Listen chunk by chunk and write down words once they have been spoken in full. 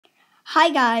Hi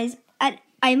guys,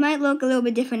 I might look a little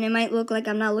bit different. It might look like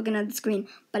I'm not looking at the screen,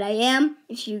 but I am.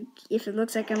 If it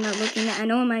looks like I'm not looking, I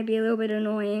know it might be a little bit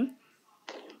annoying,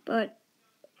 but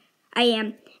I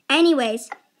am. Anyways,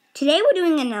 today we're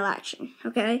doing an election,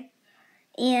 okay?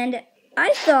 And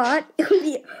I thought it would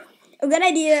be a good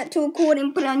idea to record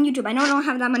and put it on YouTube. I know I don't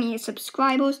have that many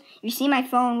subscribers. If you see my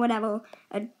phone, whatever,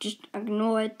 just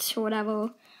ignore it or whatever.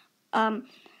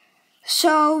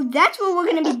 So that's what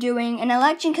we're going to be doing, an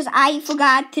election, because I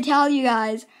forgot to tell you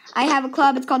guys. I have a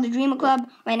club, it's called the Dreamer Club.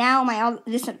 Right now, my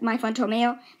friend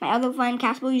Tomeo, my other friend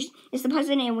Casper is the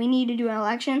president, and we need to do an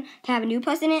election to have a new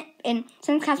president. And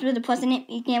since Casper is the president,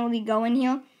 he can't really go in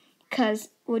here, because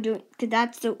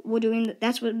that's what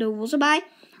the rules are by.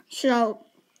 So,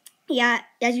 yeah,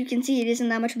 as you can see, it isn't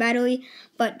that much battery,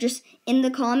 but just in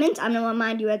the comments, I'm going to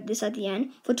remind you at the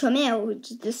end. For Tomeo,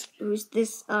 who's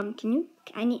this,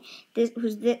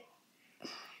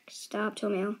 stop,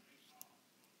 Tomeo.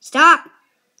 Stop!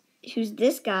 Who's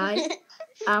this guy?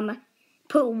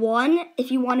 Put 1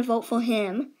 if you want to vote for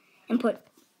him, and put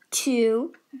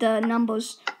 2, the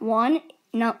numbers 1,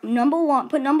 number 1,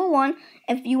 put number 1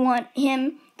 if you want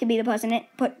him to be the president,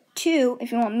 put 2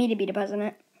 if you want me to be the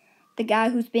president. The guy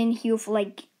who's been here for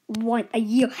like a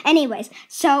year. Anyways,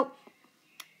 so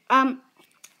I'm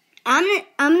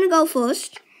gonna go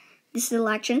first. This is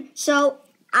election. So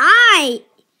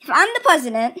if I'm the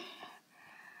president,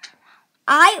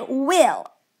 I will.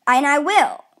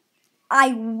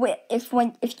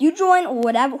 If you join or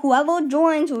whatever, whoever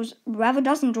joins or whoever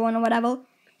doesn't join or whatever,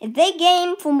 if they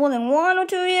game for more than 1 or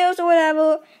 2 years or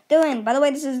whatever, they're in. By the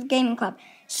way, this is a gaming club.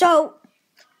 So,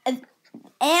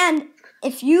 and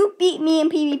if you beat me in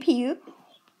PvP,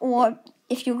 or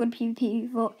if you're good PvP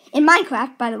in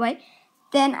Minecraft, by the way,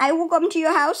 then I will come to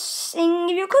your house and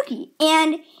give you a cookie.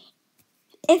 And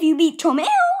if you beat Tomeo,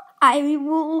 I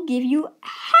will give you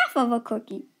half of a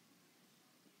cookie.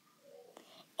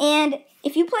 And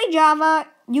if you play Java,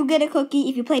 you get a cookie.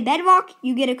 If you play Bedrock,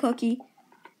 you get a cookie.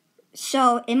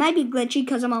 So it might be glitchy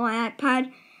because I'm on my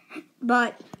iPad.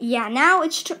 But yeah, now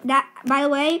it's that. By the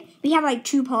way, we have like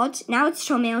 2 parts. Now it's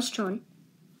Tomeo's turn.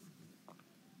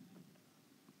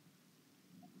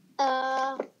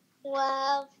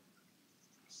 Well,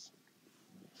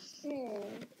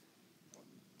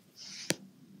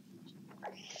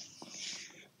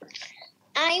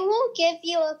 I will give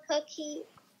you a cookie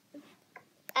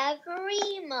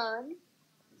every month,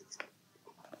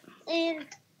 and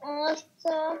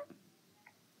also,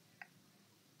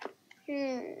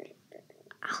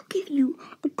 I'll give you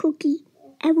a cookie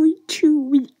every 2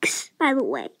 weeks, by the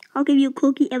way. I'll give you a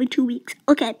cookie every 2 weeks.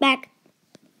 Okay, back.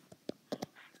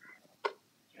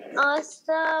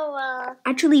 Also,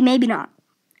 actually, maybe not.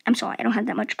 I'm sorry, I don't have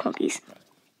that much cookies.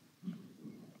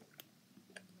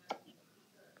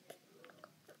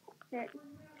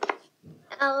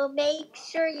 I'll make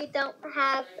sure you don't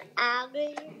have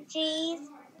allergies.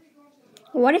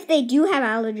 What if they do have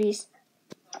allergies?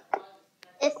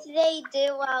 If they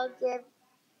do,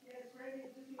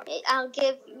 I'll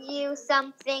give you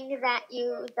something that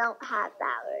you don't have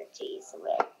allergies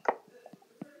with.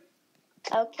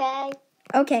 Okay?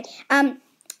 Okay.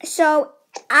 So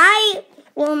I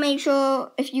will make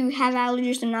sure if you have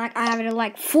allergies or not. I have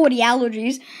like 40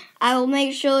 allergies. I will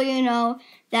make sure you know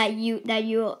that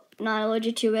you're not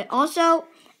allergic to it. Also,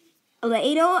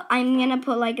 later I'm gonna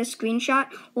put like a screenshot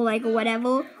or like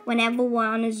whatever whenever we're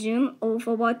on a Zoom or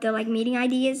for what the like meeting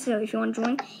ID is. So if you want to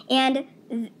join, and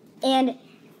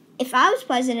if I was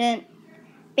president,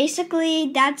 basically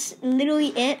that's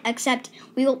literally it. Except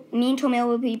me and Tomeo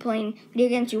will be playing video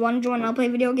games. You want to join? I'll play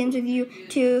video games with you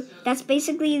too. That's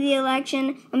basically the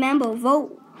election. Remember,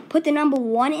 vote. Put the number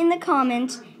 1 in the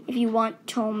comments if you want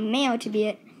Tomeo to be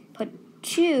it. Put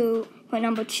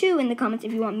number 2 in the comments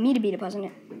if you want me to be the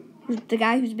president. The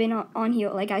guy who's been on here,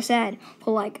 like I said,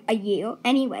 for like a year.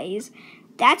 Anyways,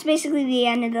 that's basically the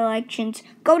end of the elections.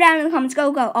 Go down in the comments.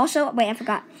 Go. Also, wait, I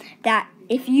forgot that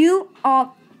if you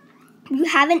want to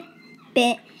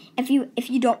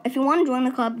join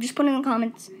the club, just put in the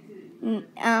comments.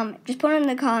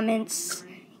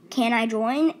 Can I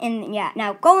join? And yeah,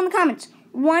 now go in the comments.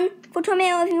 1 for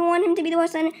Tomeo if you want him to be the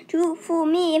president. 2 for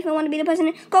me if you want to be the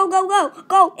president. Go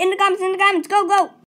in the comments. Go.